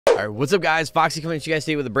Alright, what's up guys? Foxy coming at you guys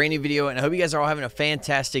today with a brand new video, and I hope you guys are all having a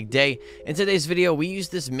fantastic day. In today's video, we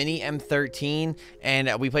used this Mini M13,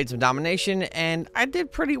 and we played some Domination, and I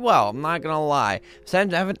did pretty well, I'm not gonna lie. So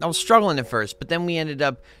I was struggling at first, but then we ended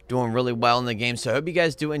up doing really well in the game, so I hope you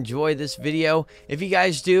guys do enjoy this video. If you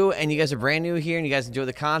guys do, and you guys are brand new here, and you guys enjoy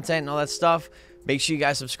the content and all that stuff, make sure you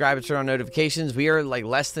guys subscribe and turn on notifications. We are like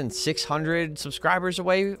less than 600 subscribers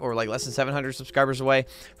away, or like less than 700 subscribers away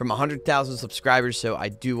from 100,000 subscribers. So I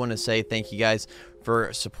do want to say thank you guys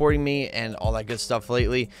for supporting me and all that good stuff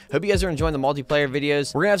lately. Hope you guys are enjoying the multiplayer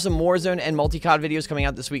videos. We're gonna have some Warzone and multi-COD videos coming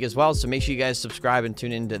out this week as well, so make sure you guys subscribe and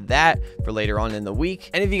tune into that for later on in the week.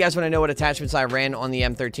 And if you guys want to know what attachments I ran on the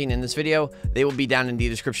M13 in this video, they will be down in the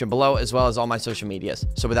description below, as well as all my social medias.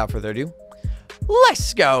 So without further ado,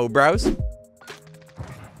 let's go, bros.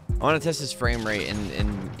 I want to test his frame rate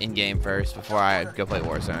in game first before I go play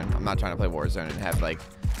Warzone. I'm not trying to play Warzone and have like,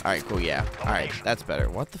 all right, cool, yeah, all right, that's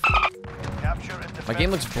better. What the f? My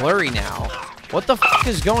game looks blurry now. What the f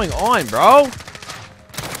is going on, bro?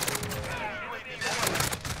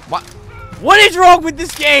 What is wrong with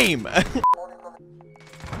this game?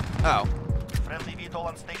 Oh. Friendly VTOL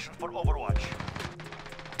on station for Overwatch.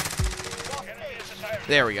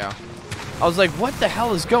 There we go. I was like, what the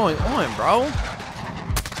hell is going on, bro?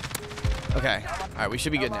 Okay. All right, we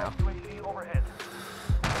should be good now.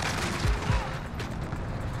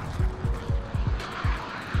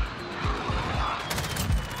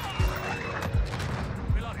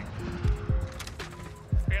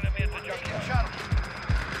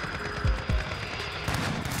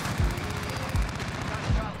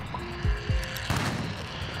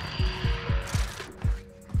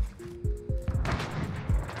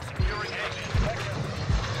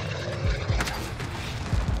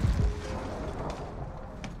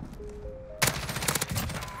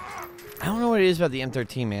 I don't know what it is about the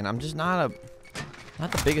M13, man. I'm just not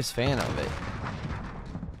the biggest fan of it.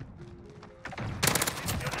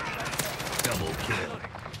 Double kill.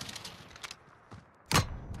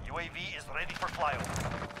 UAV is ready for flyover.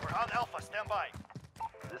 We're on Alpha, stand by.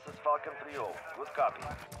 This is Falcon 3-0. Good copy.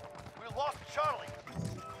 We lost Charlie.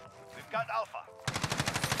 We've got Alpha.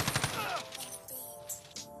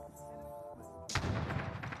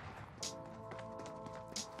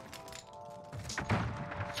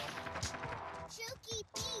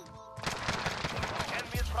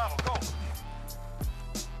 Bravo, go.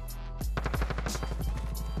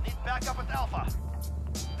 Need backup at Alpha.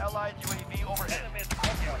 Allied UAV overhead. Is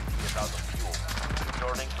out of fuel.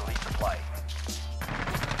 Returning to resupply.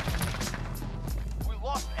 We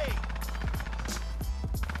lost A.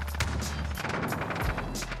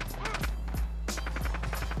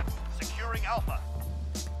 Securing Alpha.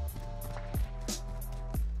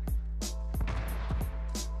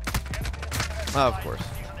 Oh, of course.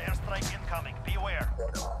 Airstrike incoming. Beware.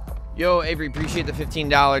 Yo, Avery, appreciate the $15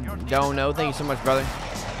 dono. Thank you so much, brother.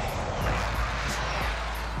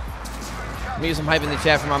 Let me get some hype in the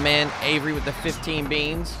chat for my man Avery with the 15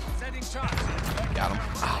 beans. Got him.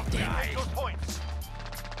 Oh, damn. We're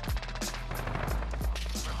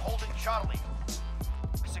holding Charlie.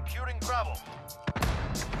 Securing Bravo.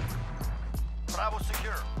 Bravo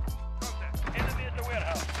secure. Enemy at the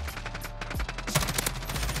warehouse.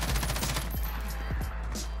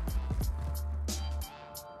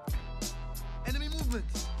 Enemy movement.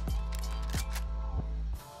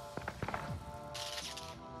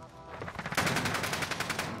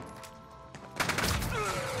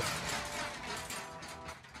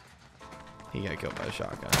 He got killed by a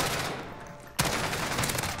shotgun.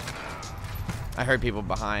 I heard people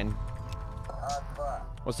behind.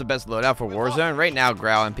 What's the best loadout for Warzone? Right now,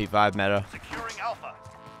 Growl MP5 meta. Securing Alpha.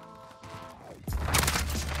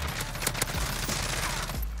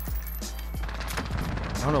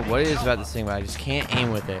 I don't know what it is about this thing, but I just can't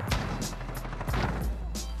aim with it.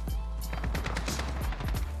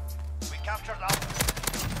 We captured Alpha.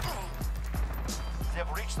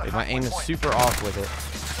 They've reached the Like, my aim is point. super off with it.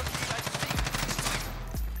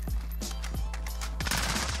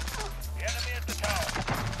 The enemy at the tower.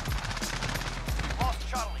 We lost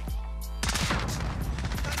Charlie.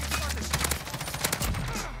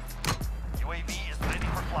 UAV is ready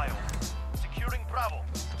for flyover. Securing Bravo.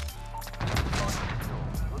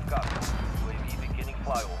 Good copy. UAV beginning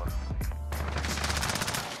flyover.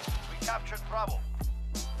 We captured Bravo.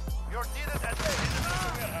 You're needed at the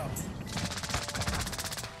warehouse.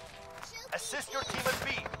 Assist your team at B.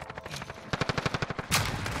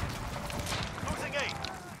 Losing A.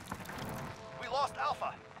 We lost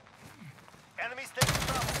Alpha. Enemies taking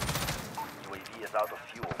Bravo. UAV is out of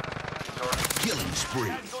fuel. Killing spree.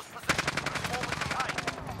 Those positions are falling behind.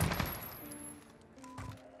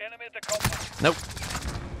 Enemy at the compound. Nope.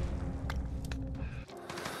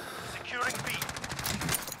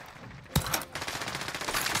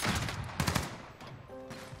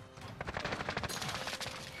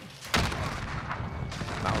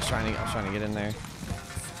 Just trying to get in there.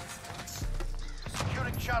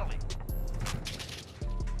 Securing Charlie.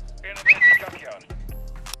 Enemy in the junkyard.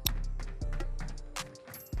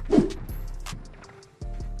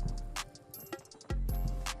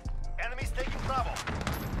 Enemies taking Bravo.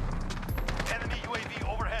 Enemy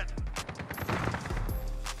UAV overhead.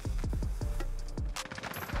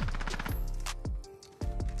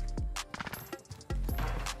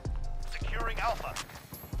 Securing Alpha.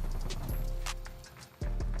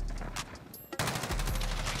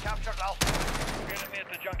 We captured Alpha. Enemy at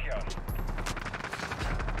the junkyard.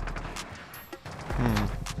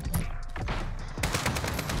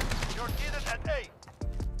 You're needed at A.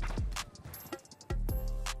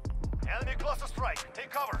 Enemy cluster strike.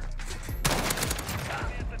 Take cover.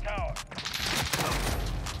 Enemy at the tower.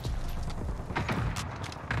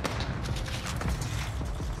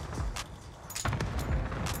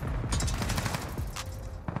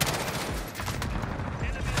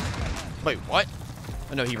 Wait, what?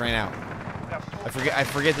 Oh no, he ran out. We have two I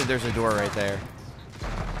forget that there's a door right there.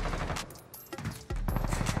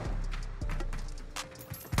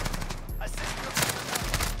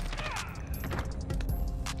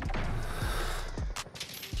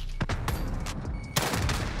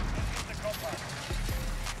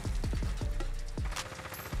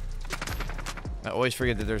 I always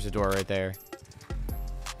forget that there's a door right there.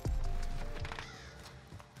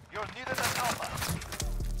 You're needed at Alpha.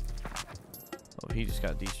 Oh, he just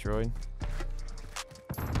got destroyed.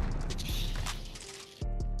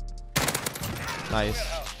 Nice.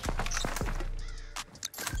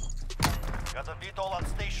 Got a VTOL on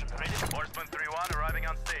station. Ready? Horseman 3-1 arriving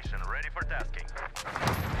on station, ready for tasking.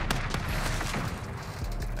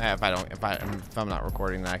 If I'm not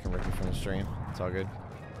recording that, I can rip it from the stream. It's all good.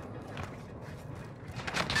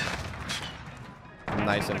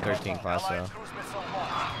 Nice M13 class though. Allied cruise missile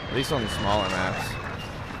launched. At least on the smaller maps.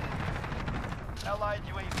 Allied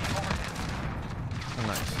UAV overhead. Oh,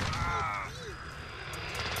 nice.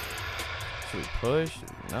 Should we push? Should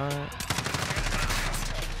we not?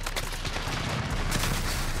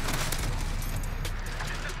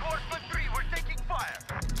 This is Horseman 3, we're taking fire.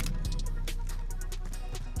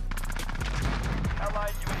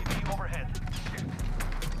 Allied UAV overhead.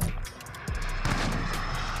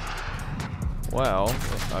 Well,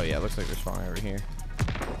 oh yeah, it looks like they're spawning over here.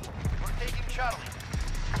 We're taking Charlie.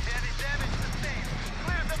 Heavy damage sustained.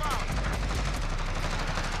 Clear them out.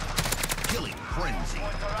 Killing frenzy.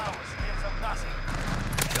 Points are ours. Gives them nothing.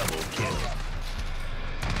 Double kill.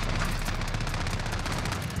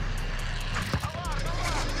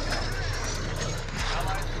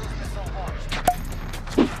 Allied cruise missile launched.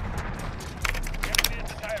 Enemy at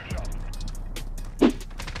the tire shop.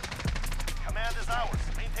 Command is ours.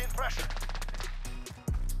 Maintain pressure.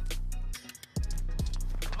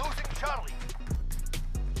 Losing Charlie.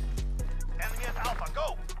 Enemy at Alpha.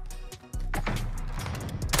 Go.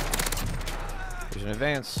 There's an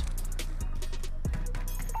advance.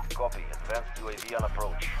 Copy. Advanced UAV on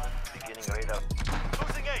approach. Beginning radar.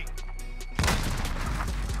 Losing A.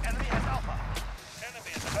 Enemy has Alpha.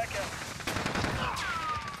 Enemy at the back alley.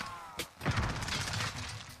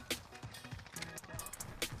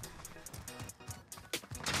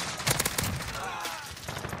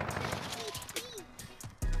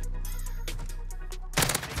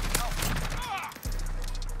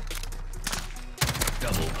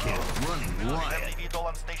 Double kill. Running riot. Enemy VTOL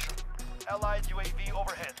on station. Allied UAV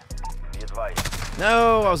overhead. Be advised.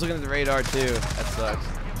 No, I was looking at the radar too. That sucks.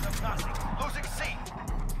 Gives them nothing. Losing C.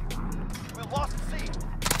 We lost C.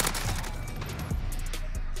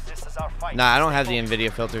 This is our fight. Nah, I don't have the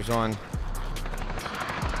NVIDIA filters on.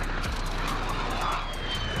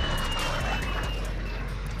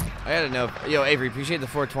 I gotta know. Yo, Avery, appreciate the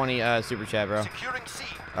 420 super chat, bro. Securing C.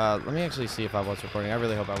 Let me actually see if I was recording. I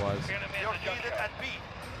really hope I was. Enemy You're at the needed junkyard. at B.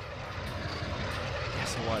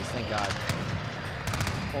 Yes, I was. Thank God.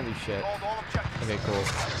 Holy shit. Hold all objectives. Okay, cool.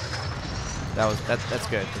 That's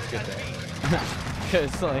good. That's good thing.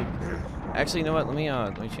 Cause like, actually, you know what? Let me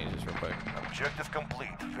change this real quick. Objective complete.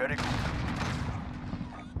 Very good.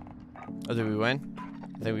 Oh, did we win?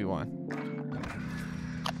 I think we won.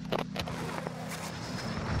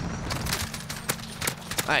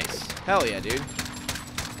 Nice. Hell yeah, dude.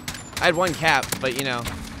 I had one cap, but you know,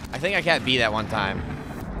 I think I capped B that one time.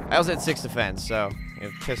 I also had 6 defense, so you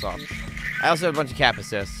know, piss off. I also had a bunch of cap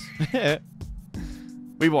assists.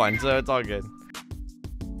 We won, so it's all good.